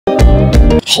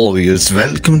Hello viewers,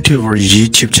 welcome to our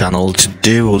YouTube channel.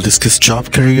 Today we'll discuss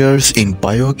job careers in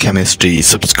biochemistry.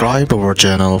 Subscribe to our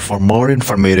channel for more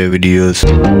informative videos.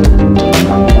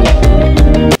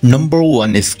 Number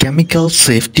 1 is chemical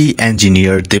safety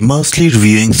engineer. They mostly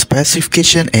reviewing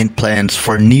specification and plans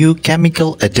for new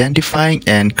chemical, identifying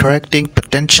and correcting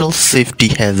potential safety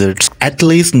hazards.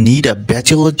 Athletes need a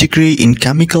bachelor degree in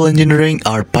chemical engineering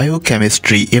or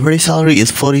biochemistry. Average salary is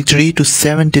 43 to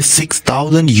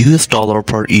 76,000 US dollar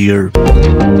per year.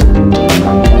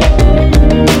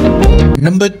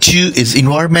 Number 2 is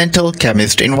environmental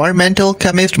chemist. Environmental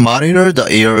chemist monitor the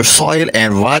air, soil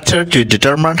and water to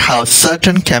determine how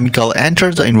certain chemicals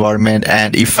enter the environment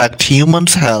and affect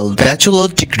humans' health. Bachelor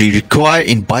degree required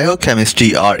in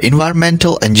biochemistry or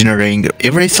environmental engineering.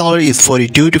 Average salary is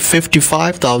 42 to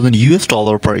 55,000 US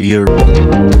dollar per year.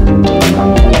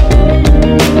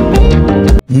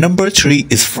 Number 3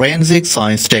 is forensic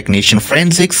science technician.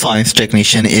 Forensic science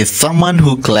technician is someone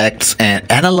who collects and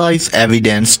analyzes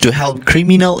evidence to help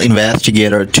criminal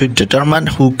investigators to determine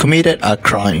who committed a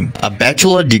crime. A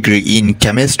bachelor degree in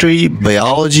chemistry,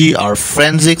 biology or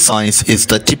forensic science is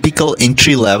the typical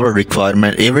entry-level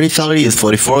requirement. Average salary is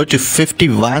 44 to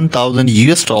 51,000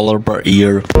 US dollar per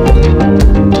year.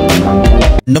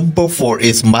 Number 4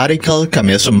 is medical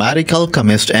chemist. Medical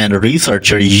chemist and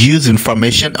researcher use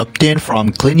information obtained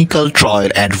from clinical trial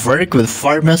and work with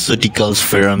pharmaceuticals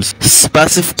firms.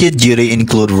 Specific duty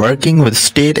include working with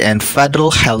state and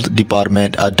federal health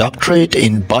department. A doctorate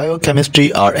in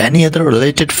biochemistry or any other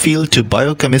related field to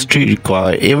biochemistry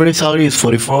required. Average salary is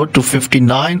 44 to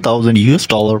 59,000 US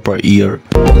dollar per year.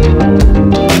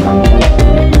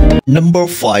 Number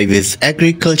 5 is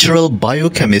agricultural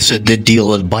biochemist. They deal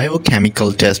with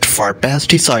biochemical tests for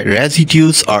pesticide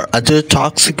residues or other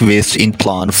toxic waste in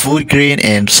plant, food grain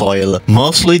and soil.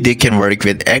 Mostly they can work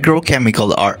with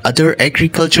agrochemical or other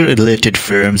agriculture related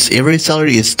firms. Average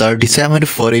salary is 37 to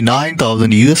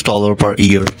 49,000 US dollar per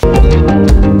year.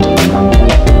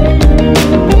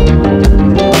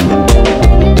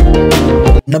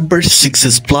 Number 6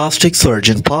 is plastic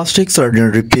surgeon. Plastic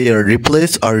surgeon repair,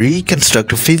 replace or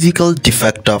reconstruct a physical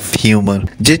defect of human.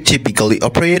 They typically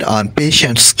operate on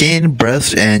patient's skin,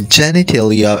 breast and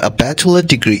genitalia. A bachelor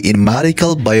degree in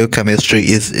medical biochemistry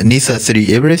is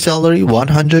necessary. Average salary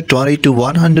 120 to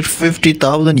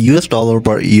 150,000 US dollar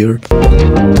per year.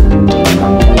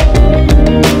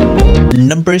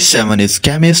 Number 7 is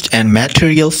chemist and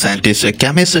material scientist. A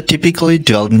chemist typically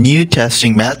develop new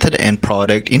testing method and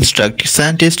product, instruct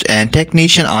scientists and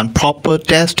technician on proper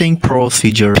testing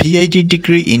procedure. Ph.D.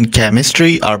 degree in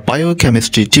chemistry or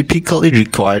biochemistry typically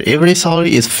required. Average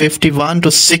salary is 51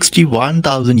 to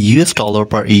 61,000 US dollar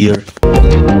per year.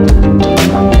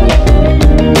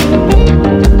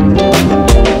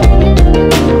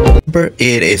 Number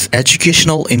 8 is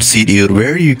educational institute,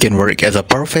 where you can work as a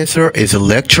professor, as a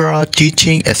lecturer,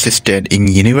 teaching assistant in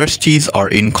universities or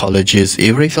in colleges.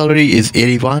 Average salary is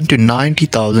 81 to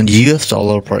 90,000 US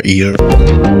dollar per year.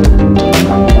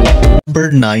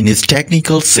 Number 9 is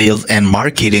technical sales and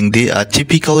marketing. They are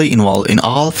typically involved in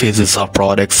all phases of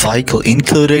product cycle,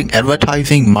 including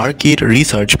advertising, market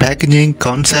research, packaging,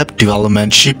 concept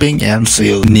development, shipping and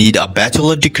sales. Need a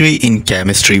bachelor degree in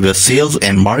chemistry with sales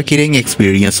and marketing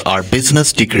experience or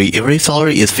business degree. Average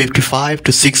salary is 55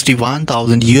 to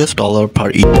 61,000 US dollar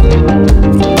per year.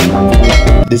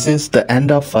 This is the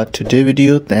end of today's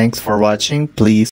video. Thanks for watching. Please